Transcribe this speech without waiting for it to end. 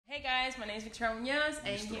Hey guys, my name is Victoria Munoz,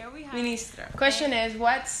 and here we have Ministro. Question is,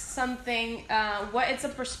 what is a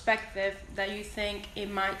perspective that you think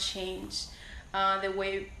it might change the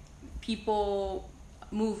way people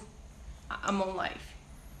move among life?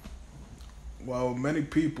 Well, many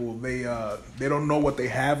people they don't know what they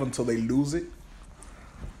have until they lose it.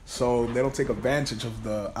 So they don't take advantage of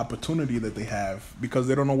the opportunity that they have because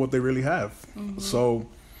they don't know what they really have. Mm-hmm. So,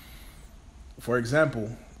 for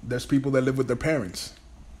example, there's people that live with their parents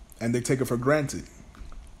and they take it for granted.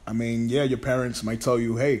 I mean, yeah, your parents might tell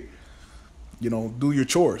you, hey, do your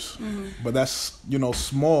chores. Mm-hmm. But that's,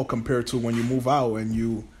 small compared to when you move out and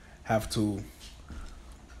you have to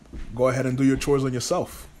go ahead and do your chores on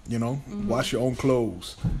yourself. Mm-hmm. Wash your own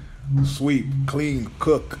clothes, sweep, clean,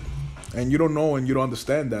 cook. And you don't know and you don't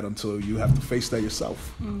understand that until you have to face that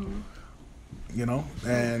yourself. Mm-hmm.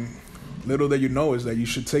 And little that you know is that you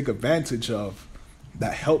should take advantage of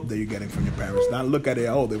that help that you're getting from your parents. Not look at it,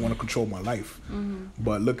 they want to control my life. Mm-hmm.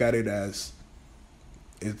 But look at it as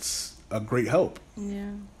it's a great help.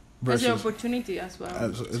 Yeah. It's an opportunity as well.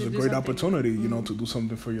 It's a great opportunity, to do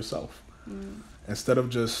something for yourself. Mm. Instead of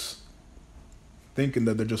just thinking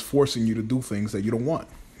that they're just forcing you to do things that you don't want.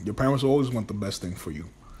 Your parents always want the best thing for you.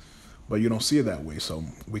 But you don't see it that way. So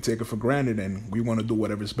we take it for granted and we want to do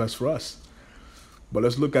whatever's best for us. But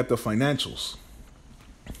let's look at the financials.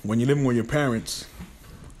 When you're living with your parents,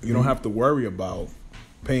 you don't have to worry about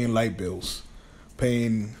paying light bills,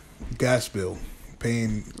 paying gas bill,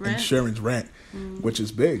 paying insurance, rent, which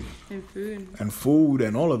is big. And food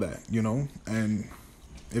and all of that, And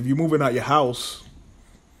if you're moving out your house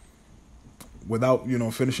without,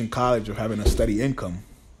 finishing college or having a steady income,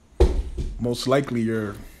 most likely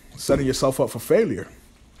you're setting yourself up for failure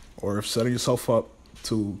or setting yourself up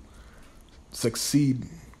to succeed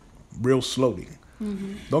real slowly.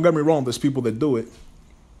 Mm-hmm. Don't get me wrong, there's people that do it,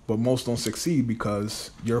 but most don't succeed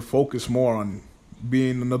because you're focused more on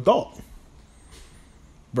being an adult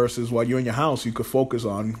versus while you're in your house, you could focus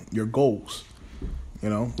on your goals,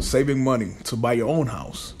 saving money to buy your own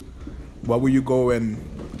house. Why would you go and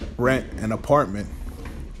rent an apartment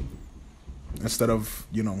instead of,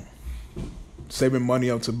 saving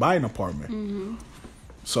money up to buy an apartment? Mm-hmm.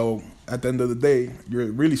 So at the end of the day,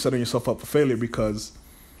 you're really setting yourself up for failure because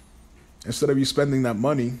instead of you spending that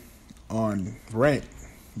money on rent,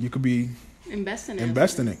 you could be investing it.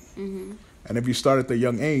 Mm-hmm. And if you start at the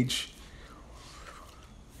young age,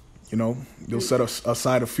 you'll set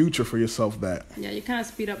aside a future for yourself that. Yeah, you kind of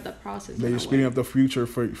speed up the process. That you're speeding up the future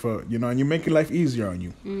for and you're making life easier on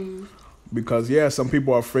you. Mm-hmm. Because, some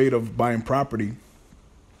people are afraid of buying property.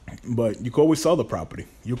 But you can always sell the property.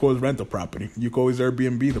 You can always rent the property. You can always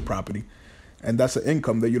Airbnb the property. And that's an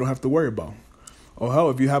income that you don't have to worry about. Or hell,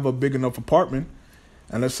 if you have a big enough apartment,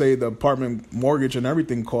 and let's say the apartment mortgage and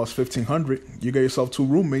everything costs $1,500, you get yourself 2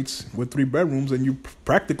 roommates with 3 bedrooms, and you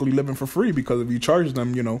practically living for free because if you charge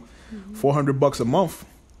them, $400 a month,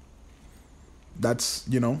 that's,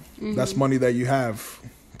 that's money that you have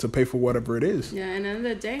to pay for whatever it is. Yeah, and at the end of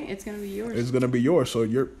the day, it's going to be yours. It's going to be yours. So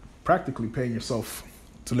you're practically paying yourself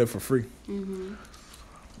to live for free. Mm-hmm.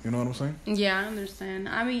 You know what I'm saying? Yeah, I understand.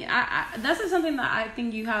 I mean, I that's something that I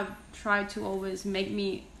think you have tried to always make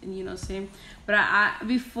me, say. But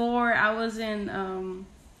before I was in,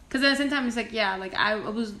 because at the same time it's like, I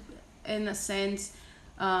was in a sense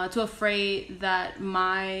too afraid that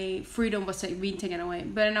my freedom was being taken away.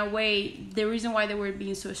 But in a way, the reason why they were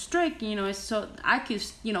being so strict, is so I could,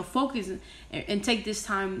 focus and take this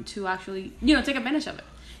time to actually, take advantage of it.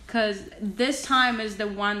 Because this time is the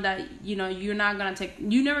one that, you're not going to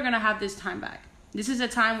you're never going to have this time back. This is a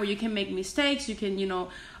time where you can make mistakes. You can,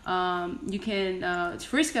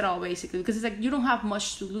 risk it all basically. Because it's like you don't have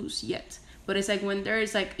much to lose yet. But it's like when there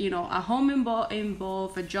is like, a home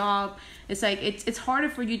involved, a job, it's like it's harder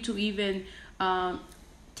for you to even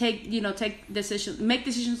make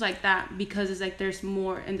decisions like that because it's like there's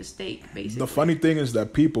more in the stake, basically. The funny thing is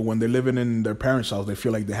that people, when they're living in their parents' house, they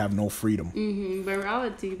feel like they have no freedom.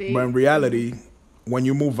 Mm-hmm. But in reality, when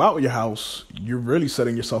you move out of your house, you're really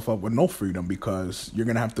setting yourself up with no freedom because you're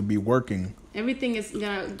going to have to be working. Everything is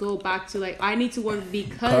going to go back to like, I need to work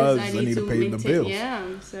because I need to pay the bills.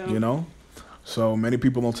 Yeah. So. So many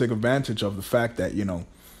people don't take advantage of the fact that,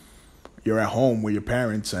 you're at home with your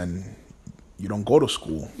parents and you don't go to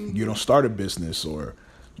school, mm-hmm. you don't start a business, or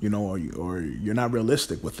you're not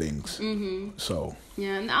realistic with things. Mm-hmm. So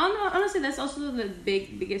yeah, and honestly, that's also the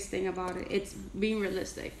biggest thing about it. It's being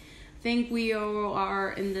realistic. I think we all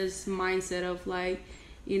are in this mindset of like,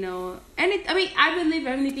 you know, and I mean, I believe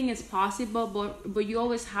anything is possible, but you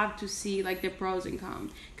always have to see like the pros and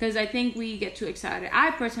cons, because I think we get too excited.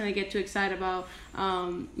 I personally get too excited about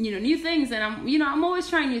you know, new things, and I'm always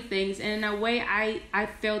trying new things, and in a way I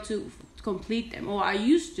fail to complete them, or I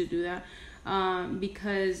used to do that.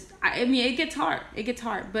 Because I mean, it gets hard,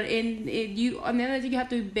 but on the other hand, you have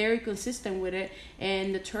to be very consistent with it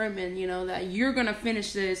and determine, you know, that you're gonna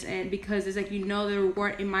finish this, and because it's like, you know, the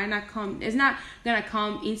reward, it might not come, it's not gonna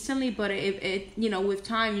come instantly, but if it, you know, with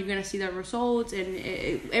time you're gonna see the results, and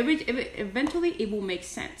eventually it will make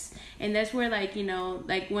sense. And that's where, like, you know,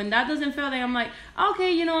 like when that doesn't feel, like I'm like,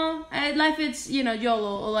 okay, you know, life is, you know,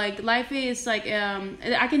 YOLO, or like life is like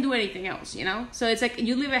I can do anything else, you know. So it's like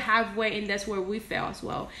you leave it halfway, and that's where we fail as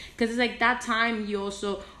well, because it's like that time you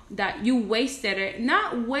also that you wasted it,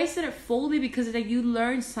 not wasted it fully, because it's like you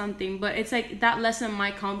learned something, but it's like that lesson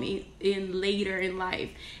might come in later in life,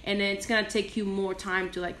 and then it's gonna take you more time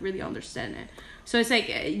to like really understand it. So it's like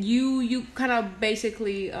you kind of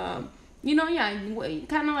basically you know, yeah,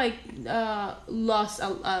 kind of like lost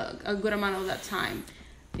a good amount of that time,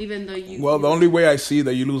 even though you. Well, the only way I see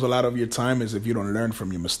that you lose a lot of your time is if you don't learn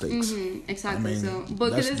from your mistakes. Mm-hmm, exactly. I mean, so,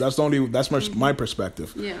 but that's my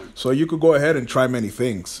perspective. Yeah. So you could go ahead and try many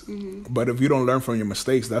things, mm-hmm. but if you don't learn from your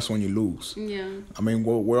mistakes, that's when you lose. Yeah. I mean,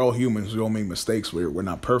 we're all humans. We all make mistakes. We're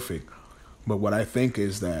not perfect. But what I think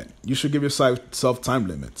is that you should give yourself time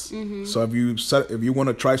limits. Mm-hmm. So if you want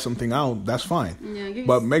to try something out, that's fine. Yeah,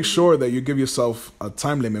 but make sure that you give yourself a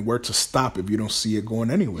time limit where to stop if you don't see it going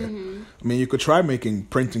anywhere. Mm-hmm. I mean, you could try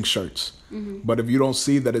printing shirts, mm-hmm. but if you don't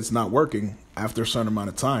see that it's not working after a certain amount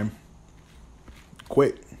of time,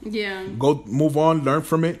 quit. Yeah. Go move on, learn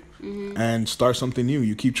from it, mm-hmm. and start something new.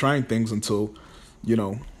 You keep trying things until, you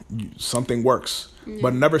know, something works. Yeah.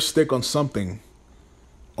 But never stick on something.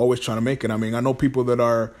 Always trying to make it. I mean, I know people that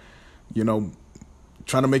are, you know,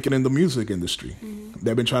 trying to make it in the music industry. Mm-hmm.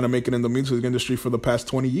 They've been trying to make it in the music industry for the past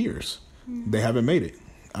 20 years. Mm-hmm. They haven't made it.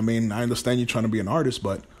 I mean, I understand you're trying to be an artist,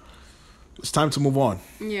 but it's time to move on.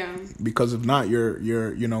 Yeah. Because if not, you're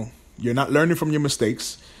not learning from your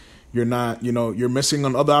mistakes. You're not, you know, you're missing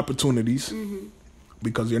on other opportunities mm-hmm.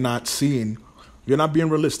 because you're not being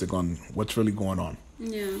realistic on what's really going on.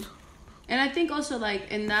 Yeah. And I think also, like,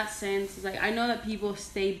 in that sense, like, I know that people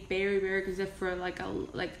stay very, very consistent for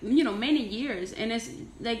you know, many years, and it's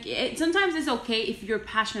like sometimes it's okay if you're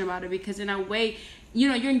passionate about it, because in a way, you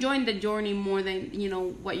know, you're enjoying the journey more than, you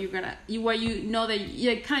know, what you know that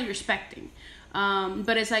you're kind of expecting.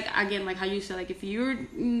 But it's like, again, like how you said, like if you're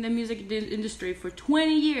in the music industry for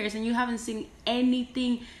 20 years and you haven't seen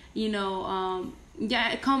anything, you know,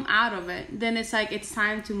 come out of it, then it's like it's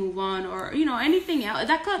time to move on, or, you know, anything else.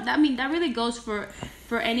 I mean, that really goes for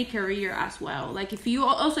any career as well. Like if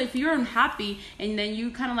you're unhappy and then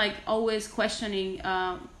you kind of like always questioning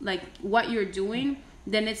like what you're doing,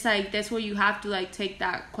 then it's like that's where you have to like take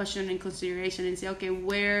that question in consideration and say, okay,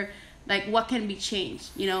 where, like, what can be changed,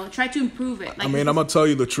 you know, try to improve it. Like, I mean, I'm gonna tell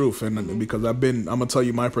you the truth, and mm-hmm. because I'm gonna tell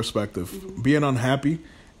you my perspective. Mm-hmm. Being unhappy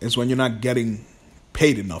is when you're not getting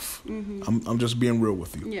paid enough. Mm-hmm. I'm just being real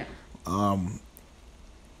with you. Yeah.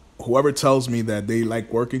 Whoever tells me that they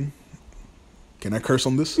like working, can I curse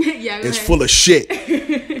on this? Yeah, it's full of shit.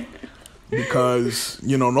 Because,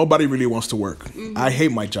 you know, nobody really wants to work. Mm-hmm. I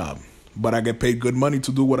hate my job, but I get paid good money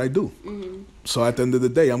to do what I do. Mm-hmm. So at the end of the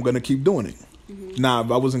day, I'm gonna keep doing it. Mm-hmm. Now, if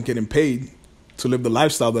I wasn't getting paid to live the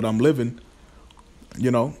lifestyle that I'm living, you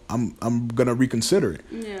know, I'm gonna reconsider it.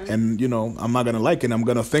 Yeah. And, you know, I'm not gonna like it. I'm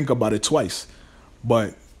gonna think about it twice.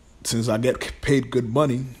 But since I get paid good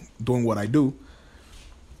money doing what I do,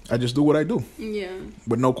 I just do what I do. Yeah.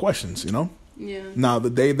 With no questions, you know? Yeah. Now,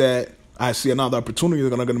 the day that I see another opportunity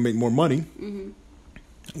that I'm going to make more money, mm-hmm.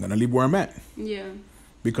 I'm going to leave where I'm at. Yeah.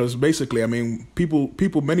 Because basically, I mean,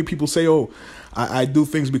 many people say, oh, I do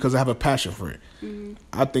things because I have a passion for it. Mm-hmm.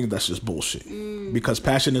 I think that's just bullshit. Mm-hmm. Because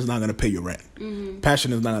passion is not going to pay your rent. Mm-hmm.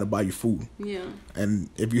 Passion is not going to buy you food. Yeah. And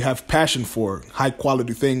if you have passion for high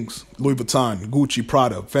quality things, Louis Vuitton, Gucci,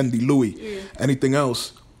 Prada, Fendi, Louis, anything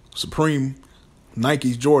else, Supreme,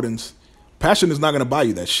 Nikes, Jordans, passion is not going to buy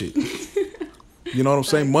you that shit. You know what I'm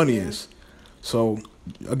saying? Money is. So,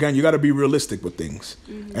 again, you got to be realistic with things.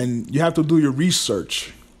 Mm-hmm. And you have to do your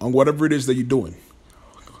research on whatever it is that you're doing.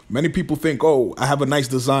 Many people think, oh, I have a nice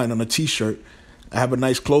design on a T-shirt. I have a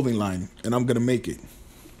nice clothing line, and I'm going to make it.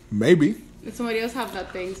 Maybe. But somebody else have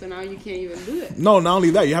that thing, so now you can't even do it. No, not only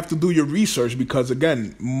that. You have to do your research because,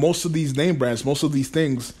 again, most of these name brands, most of these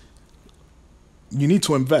things, you need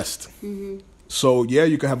to invest. Mm-hmm. So, yeah,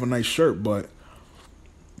 you can have a nice shirt, but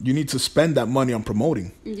you need to spend that money on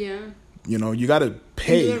promoting. Yeah. You know, you gotta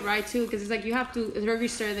pay. You do it right too, because it's like you have to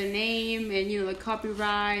register the name and the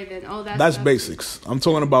copyright and all that. That's stuff. basics. I'm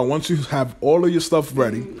talking about once you have all of your stuff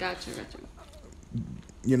ready. Gotcha.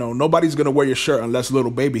 You know, nobody's gonna wear your shirt unless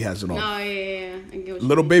little baby has it on. Oh yeah. I get what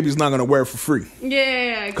Little baby's not gonna wear it for free.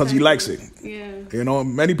 Yeah. Because he likes it. Yeah. You know,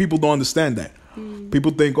 many people don't understand that.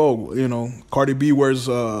 People think, oh, Cardi B wears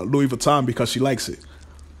Louis Vuitton because she likes it.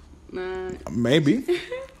 Maybe.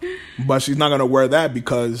 But she's not going to wear that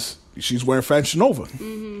because she's wearing Fashion Nova.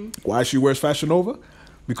 Why she wears Fashion Nova?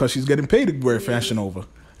 Because she's getting paid to wear Fashion Nova.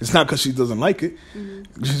 It's not because she doesn't like it.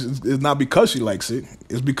 It's not because she likes it.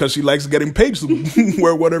 It's because she likes getting paid to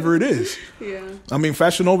wear whatever it is. Yeah. I mean,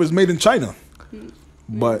 Fashion Nova is made in China.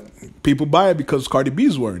 But people buy it because Cardi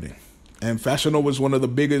B's wearing it. And Fashion Nova is one of the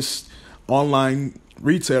biggest online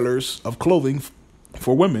retailers of clothing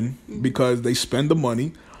for women because they spend the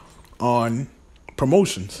money on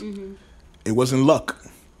promotions. It wasn't luck.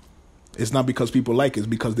 It's not because people like it. It's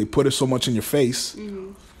because they put it so much in your face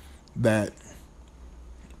that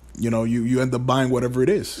you end up buying whatever it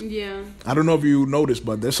is. Yeah. I don't know if you noticed,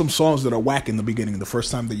 but there's some songs that are whack in the beginning, the first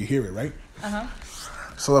time that you hear it, right?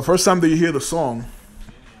 So the first time that you hear the song,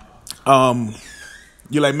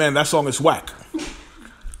 you're like, man, that song is whack.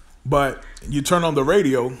 But you turn on the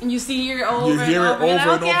radio and you hear it over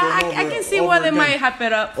and over. I can see why they might hype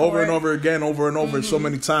it up over and over again, so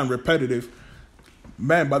many times, repetitive.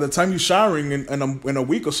 Man, by the time you're showering in a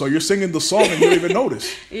week or so, you're singing the song and you don't even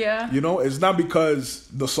notice. Yeah. It's not because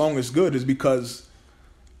the song is good. It's because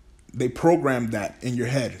they programmed that in your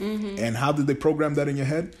head. And how did they program that in your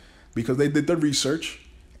head? Because they did the research.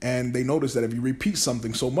 And they notice that if you repeat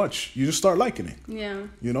something so much, you just start liking it. Yeah.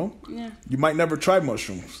 Yeah. You might never try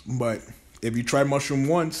mushrooms, but if you try mushroom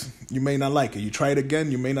once, you may not like it. You try it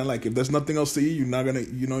again, you may not like it. If there's nothing else to eat, you're not gonna,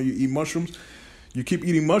 you eat mushrooms. You keep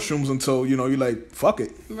eating mushrooms until, you're like, fuck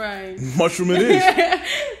it. Right. Mushroom it is.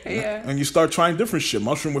 Yeah. And you start trying different shit.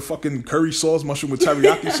 Mushroom with fucking curry sauce, mushroom with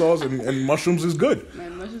teriyaki sauce, and mushrooms is good.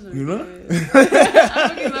 Man, mushrooms are good. I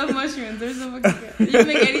fucking love mushrooms. They're so fucking good. You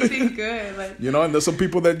make anything good. Like. And there's some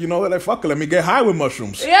people that, they're like, fuck it, let me get high with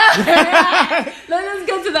mushrooms. Yeah. Let's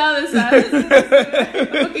go to the other side.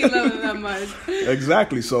 I fucking love it that much.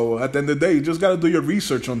 Exactly. So at the end of the day, you just got to do your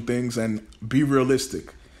research on things and be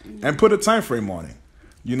realistic. And put a time frame on it.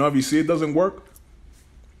 If you see it doesn't work,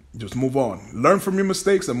 just move on. Learn from your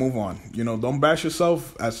mistakes and move on. Don't bash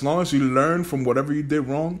yourself. As long as you learn from whatever you did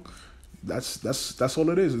wrong, that's all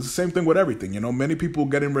it is. It's the same thing with everything. Many people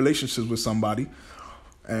get in relationships with somebody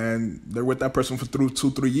and they're with that person for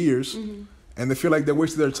 2-3 years and they feel like they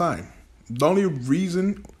wasted their time. The only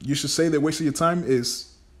reason you should say they wasted your time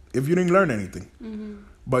is if you didn't learn anything.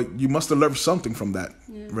 But you must have learned something from that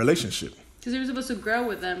relationship. Because you're supposed to grow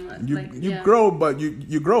with them. You grow, but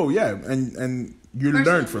you grow, and you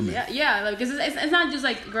learn from it. Yeah, because it's not just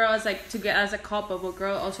like grow as like to get as a couple, but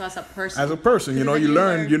grow also as a person. As a person, you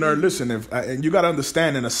learn. Listen, and you gotta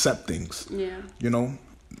understand and accept things. Yeah.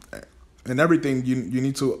 And everything you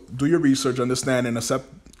need to do your research, understand, and accept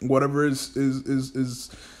whatever is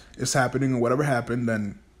happening and whatever happened,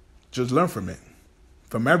 then just learn from it,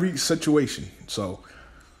 from every situation. So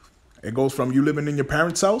it goes from you living in your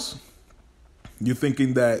parents' house. You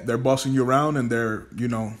thinking that they're bossing you around and they're, you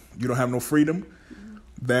don't have no freedom.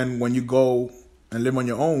 Then when you go and live on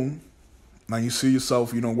your own, and you see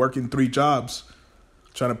yourself, working 3 jobs,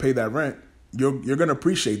 trying to pay that rent, you're gonna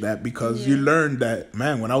appreciate that because you learned that,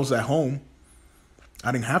 man, when I was at home,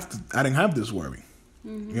 I didn't have this worry.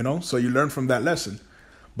 So you learn from that lesson.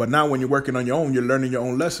 But now when you're working on your own, you're learning your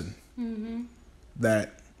own lesson.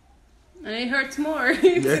 That. And it hurts more.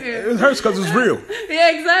 It hurts because it's real.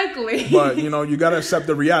 Yeah, exactly. But you gotta accept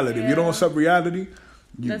the reality. If you don't accept reality,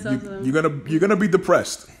 you're gonna be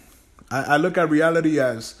depressed. I look at reality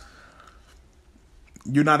as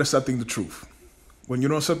you're not accepting the truth. When you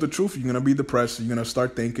don't accept the truth, you're gonna be depressed. You're gonna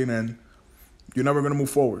start thinking, and you're never gonna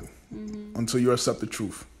move forward until you accept the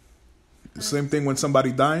truth. The same thing when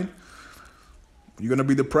somebody dying. You're gonna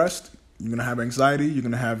be depressed. You're gonna have anxiety. You're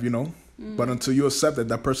gonna have But until you accept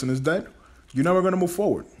that person is dead, you're never going to move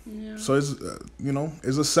forward. Yeah. So it's,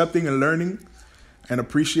 it's accepting and learning and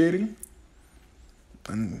appreciating.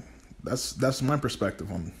 And that's my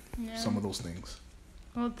perspective on some of those things.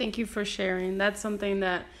 Well, thank you for sharing. That's something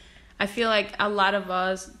that I feel like a lot of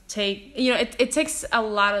us take, it takes a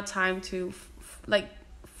lot of time to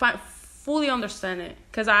fully understand it.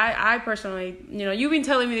 Because I personally, you've been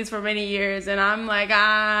telling me this for many years and I'm like,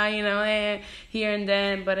 here and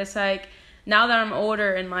then. But it's like, now that I'm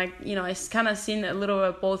older and I kind of seen a little bit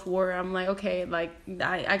of both worlds, I'm like, okay,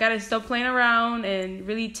 I got to stop playing around and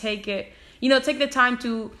really take the time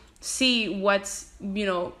to see what's,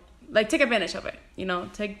 like take advantage of it,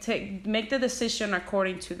 make the decision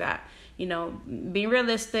according to that, being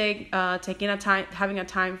realistic, having a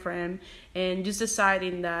time frame, and just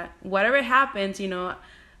deciding that whatever happens, it's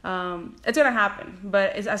gonna happen,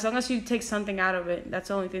 but as long as you take something out of it, that's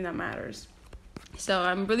the only thing that matters. So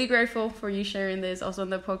I'm really grateful for you sharing this also on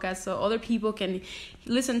the podcast, so other people can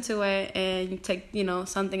listen to it and take,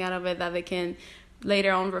 something out of it that they can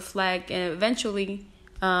later on reflect and eventually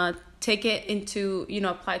take it into,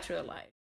 apply to their life.